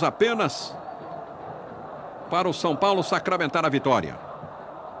 minutos apenas para o São Paulo sacramentar a vitória.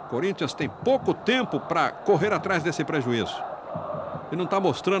 Corinthians tem pouco tempo para correr atrás desse prejuízo. E não está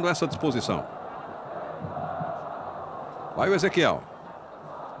mostrando essa disposição. Vai o Ezequiel.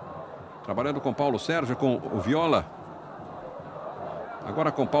 Trabalhando com Paulo Sérgio, com o Viola.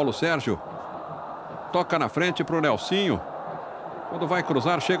 Agora com Paulo Sérgio. Toca na frente para o Nelsinho. Quando vai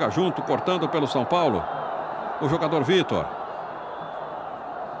cruzar, chega junto, cortando pelo São Paulo. O jogador Vitor.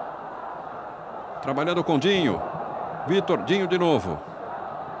 Trabalhando com Dinho. Vitor, Dinho de novo.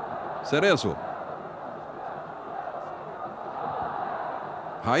 Cerezo.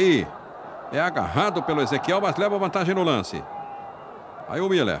 Raí. É agarrado pelo Ezequiel, mas leva vantagem no lance. Aí o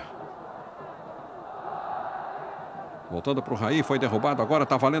Miller. Voltando para o Raí, foi derrubado, agora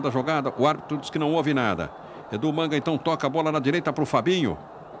está valendo a jogada. O árbitro diz que não houve nada. Edu Manga então toca a bola na direita para o Fabinho.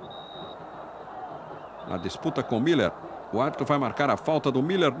 Na disputa com o Miller, o árbitro vai marcar a falta do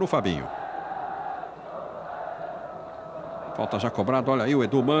Miller no Fabinho. Falta já cobrada, olha aí o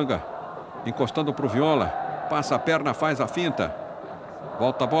Edu Manga. Encostando para o Viola. Passa a perna, faz a finta.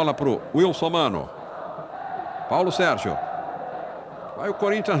 Volta a bola para o Wilson Mano. Paulo Sérgio. Vai o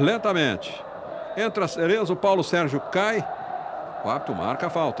Corinthians lentamente. Entra Cerezo, Paulo Sérgio cai. O árbitro marca a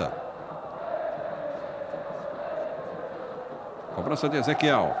falta. Cobrança de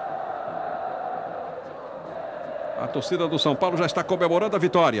Ezequiel. A torcida do São Paulo já está comemorando a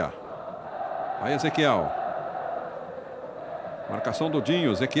vitória. Aí Ezequiel. Marcação do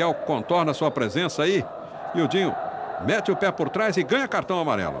Dinho. Ezequiel contorna sua presença aí. E o Dinho mete o pé por trás e ganha cartão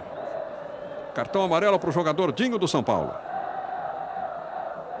amarelo. Cartão amarelo para o jogador Dinho do São Paulo.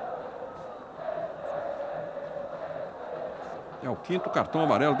 É o quinto cartão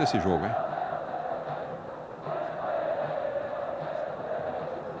amarelo desse jogo, hein?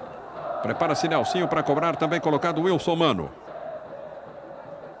 Prepara-se Nelsinho para cobrar, também colocado o Wilson Mano.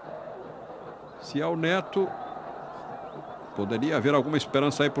 Se é o Neto, poderia haver alguma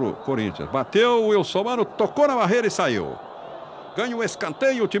esperança aí para o Corinthians. Bateu o Wilson Mano, tocou na barreira e saiu. Ganha o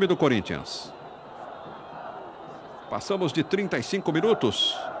escanteio o time do Corinthians. Passamos de 35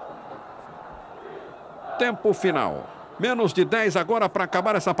 minutos. Tempo final. Menos de 10 agora para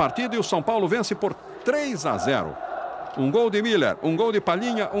acabar essa partida e o São Paulo vence por 3-0. Um gol de Miller, um gol de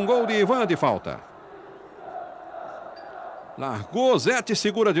Palhinha, um gol de Ivan de falta. Largou, Zete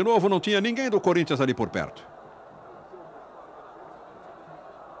segura de novo, não tinha ninguém do Corinthians ali por perto.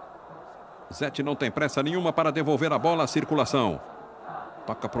 Zete não tem pressa nenhuma para devolver a bola à circulação.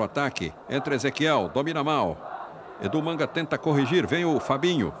 Toca para o ataque, entra Ezequiel, domina mal. Edu Manga tenta corrigir, vem o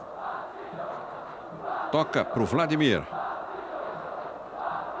Fabinho. Toca para o Vladimir.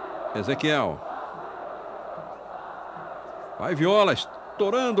 Ezequiel. Vai Viola,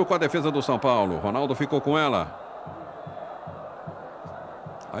 estourando com a defesa do São Paulo. Ronaldo ficou com ela.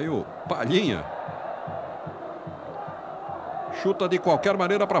 Aí o Palhinha. Chuta de qualquer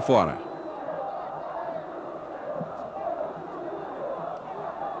maneira para fora.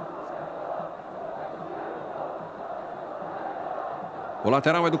 O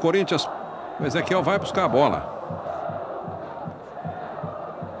lateral é do Corinthians. O Ezequiel vai buscar a bola.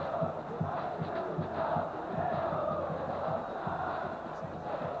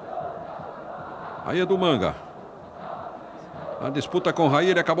 Aí é do Manga. Na disputa com o Raí,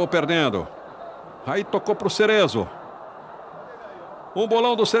 ele acabou perdendo. Raí tocou para o Cerezo. Um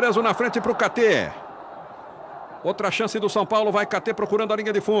bolão do Cerezo na frente para o KT. Outra chance do São Paulo, vai KT procurando a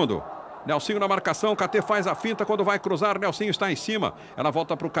linha de fundo. Nelsinho na marcação, KT faz a finta quando vai cruzar, Nelsinho está em cima. Ela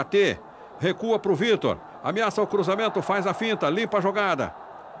volta para o KT, recua para o Vitor. Ameaça o cruzamento, faz a finta, limpa a jogada.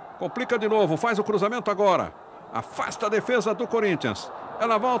 Complica de novo, faz o cruzamento agora. Afasta a defesa do Corinthians.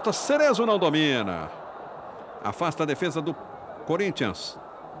 Ela volta, Cerezo não domina. Afasta a defesa do Corinthians.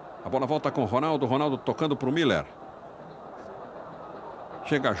 A bola volta com o Ronaldo, Ronaldo tocando para o Miller.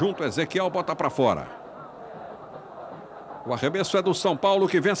 Chega junto, Ezequiel bota para fora. O arremesso é do São Paulo,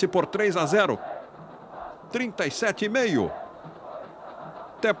 que vence por 3-0. 37,5.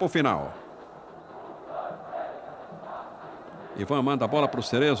 Tempo final. Ivan manda a bola para o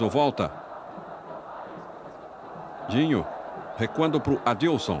Cerezo, volta. Dinho, recuando para o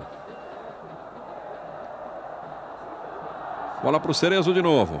Adilson. Bola para o Cerezo de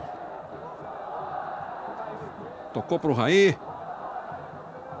novo. Tocou para o Raí.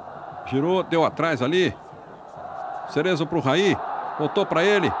 Girou, deu atrás ali. Cerezo para o Raí. Voltou para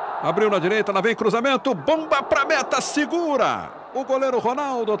ele. Abriu na direita, lá vem cruzamento. Bomba para a meta, segura. O goleiro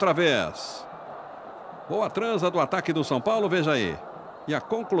Ronaldo outra vez. Boa transa do ataque do São Paulo, veja aí. E a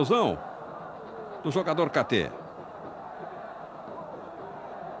conclusão do jogador KT.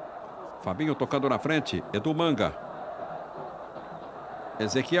 Fabinho tocando na frente. Edu Manga.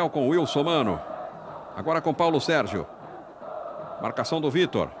 Ezequiel com Wilson Mano. Agora com Paulo Sérgio. Marcação do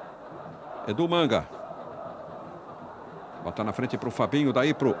Vitor. Edu Manga. Bota na frente para o Fabinho,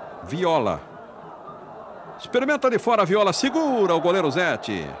 daí para o Viola. Experimenta de fora a Viola, segura o goleiro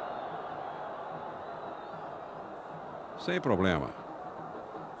Zete. Sem problema.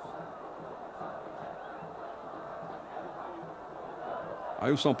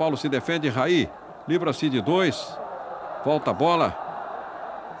 Aí o São Paulo se defende, Raí. Livra-se de 2. Volta a bola.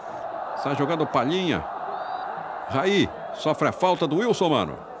 Sai jogando Palhinha. Raí sofre a falta do Wilson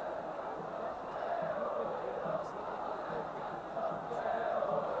Mano.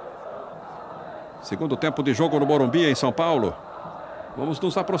 Segundo tempo de jogo no Morumbi, em São Paulo. Vamos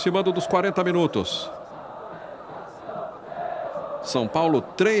nos aproximando dos 40 minutos. São Paulo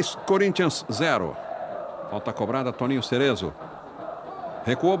 3, Corinthians 0. Falta cobrada, Toninho Cerezo.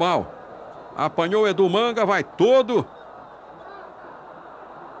 Recuou mal. Apanhou Edu Manga, vai todo.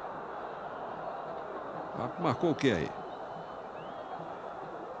 Marcou o que aí?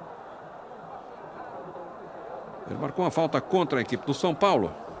 Ele marcou uma falta contra a equipe do São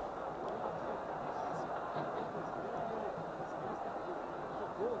Paulo.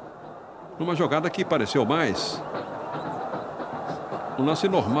 Numa jogada que pareceu mais um lance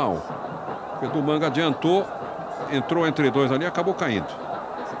normal. O Edu Manga adiantou, entrou entre 2 ali e acabou caindo.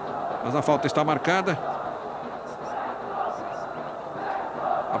 Mas a falta está marcada.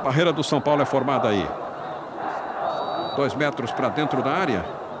 A barreira do São Paulo é formada aí. 2 metros para dentro da área.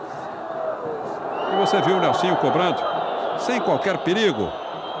 E você viu o Nelsinho cobrando, sem qualquer perigo,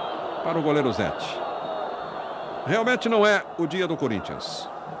 para o goleiro Zete. Realmente não é o dia do Corinthians.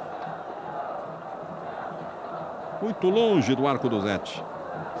 Muito longe do arco do Zete.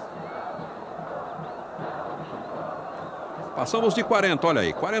 Passamos de 40, olha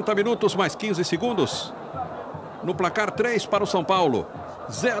aí. 40 minutos mais 15 segundos. No placar, 3 para o São Paulo,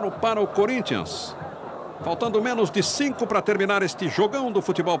 0 para o Corinthians. Faltando menos de 5 para terminar este jogão do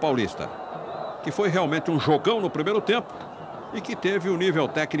futebol paulista. Que foi realmente um jogão no primeiro tempo e que teve um nível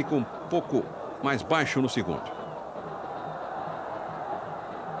técnico um pouco mais baixo no segundo.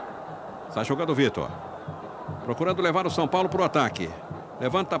 Está jogando o Vitor. Procurando levar o São Paulo para o ataque.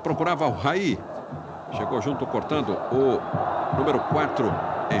 Levanta, procurava o Raí. Chegou junto, cortando o número 4,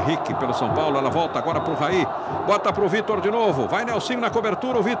 Henrique, pelo São Paulo. Ela volta agora para o Raí. Bota para o Vitor de novo. Vai Nelsinho na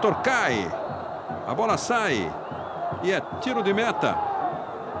cobertura, o Vitor cai. A bola sai. E é tiro de meta.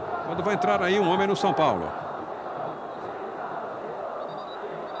 Quando vai entrar aí um homem no São Paulo.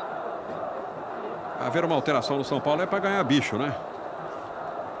 Haver uma alteração no São Paulo é para ganhar bicho, né?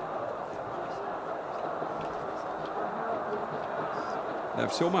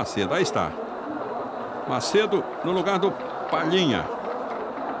 Deve ser o Macedo. Aí está. Macedo no lugar do Palhinha.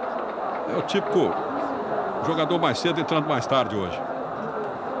 É o típico jogador mais cedo entrando mais tarde hoje.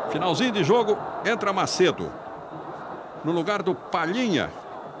 Finalzinho de jogo, entra Macedo. No lugar do Palhinha.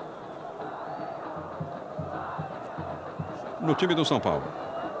 No time do São Paulo.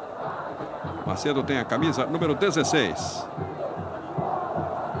 Macedo tem a camisa número 16.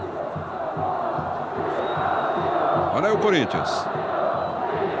 Olha aí o Corinthians.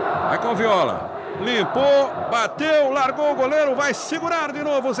 Vai com Viola. Limpou, bateu, largou o goleiro, vai segurar de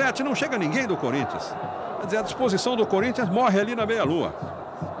novo o Zete. Não chega ninguém do Corinthians. Quer dizer, a disposição do Corinthians morre ali na meia-lua.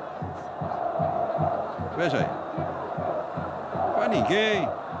 Veja aí. Vai ninguém.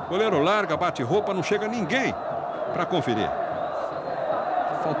 Goleiro larga, bate roupa, não chega ninguém para conferir.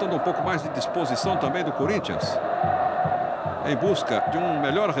 Faltando um pouco mais de disposição também do Corinthians, em busca de um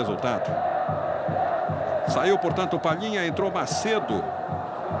melhor resultado. Saiu, portanto, o Palhinha, entrou Macedo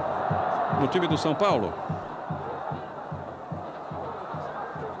no time do São Paulo.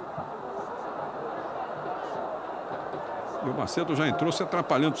 E o Macedo já entrou se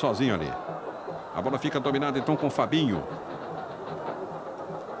atrapalhando sozinho ali. A bola fica dominada então com o Fabinho.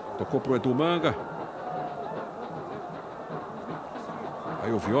 Tocou para o Edu Manga.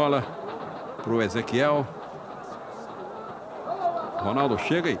 Aí o Viola para o Ezequiel. Ronaldo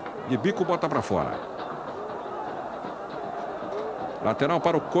chega e de bico bota para fora. Lateral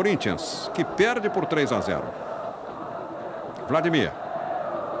para o Corinthians, que perde por 3-0. Vladimir.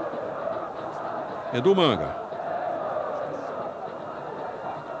 Edu Manga.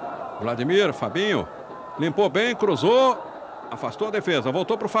 Vladimir, Fabinho. Limpou bem, cruzou. Afastou a defesa,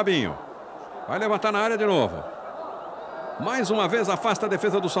 voltou para o Fabinho. Vai levantar na área de novo. Mais uma vez afasta a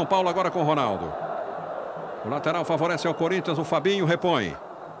defesa do São Paulo agora com o Ronaldo. O lateral favorece ao Corinthians, o Fabinho repõe.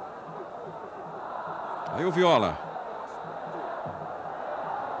 Aí o Viola.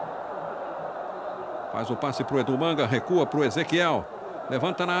 Faz o passe para o Edu Manga, recua para o Ezequiel.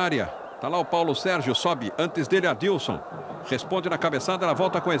 Levanta na área. Está lá o Paulo Sérgio, sobe. Antes dele, Adilson. Responde na cabeçada, ela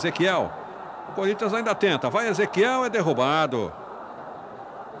volta com Ezequiel. O Corinthians ainda tenta. Vai Ezequiel, é derrubado.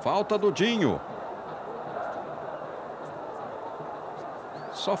 Falta do Dinho.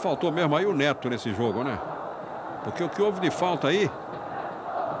 Só faltou mesmo aí o Neto nesse jogo, né? Porque o que houve de falta aí,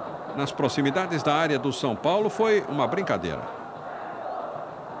 nas proximidades da área do São Paulo, foi uma brincadeira.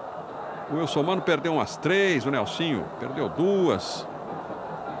 O Wilson Mano perdeu umas 3, o Nelsinho perdeu 2.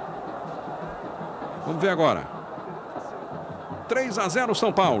 Vamos ver agora. 3-0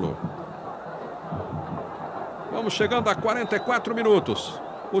 São Paulo. Vamos chegando a 44 minutos.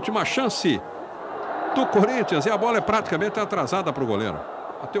 Última chance do Corinthians e a bola é praticamente atrasada para o goleiro.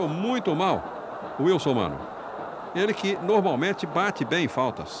 Bateu muito mal o Wilson Mano. Ele que normalmente bate bem em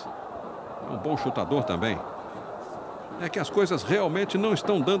faltas. É um bom chutador também. É que as coisas realmente não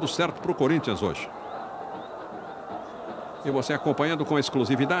estão dando certo para o Corinthians hoje. E você acompanhando com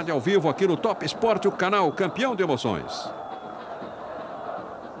exclusividade ao vivo aqui no Top Sport, o canal campeão de emoções.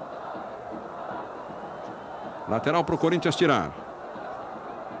 Lateral para o Corinthians tirar. –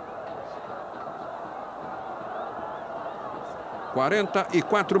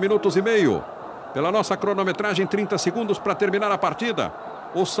 44 minutos e meio. Pela nossa cronometragem, 30 segundos para terminar a partida.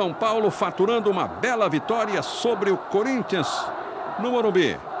 O São Paulo faturando uma bela vitória sobre o Corinthians no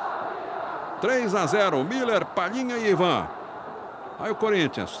Morumbi. 3-0, Miller, Palhinha e Ivan. Aí o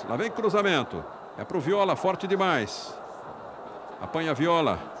Corinthians, lá vem cruzamento. É para o Viola, forte demais. Apanha a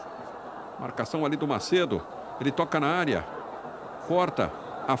Viola. Marcação ali do Macedo. Ele toca na área. Corta,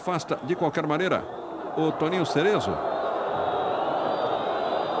 afasta de qualquer maneira o Toninho Cerezo.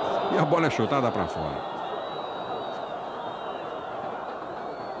 E a bola é chutada para fora.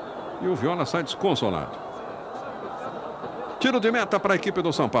 E o Viola sai desconsolado. Tiro de meta para a equipe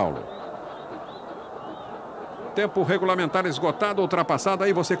do São Paulo. Tempo regulamentar esgotado, ultrapassado.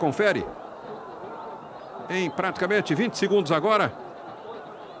 Aí você confere. Em praticamente 20 segundos agora.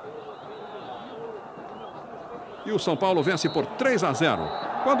 E o São Paulo vence por 3-0.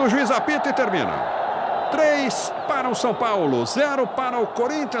 Quando o juiz apita e termina. 3 para o São Paulo, 0 para o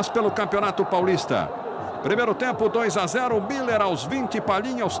Corinthians pelo Campeonato Paulista. Primeiro tempo, 2-0, Miller aos 20,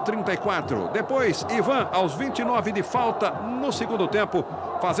 Palhinha aos 34. Depois, Ivan aos 29 de falta no segundo tempo,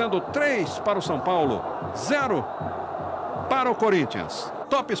 fazendo 3 para o São Paulo, 0 para o Corinthians.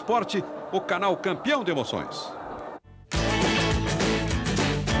 Top Sport, o canal campeão de emoções.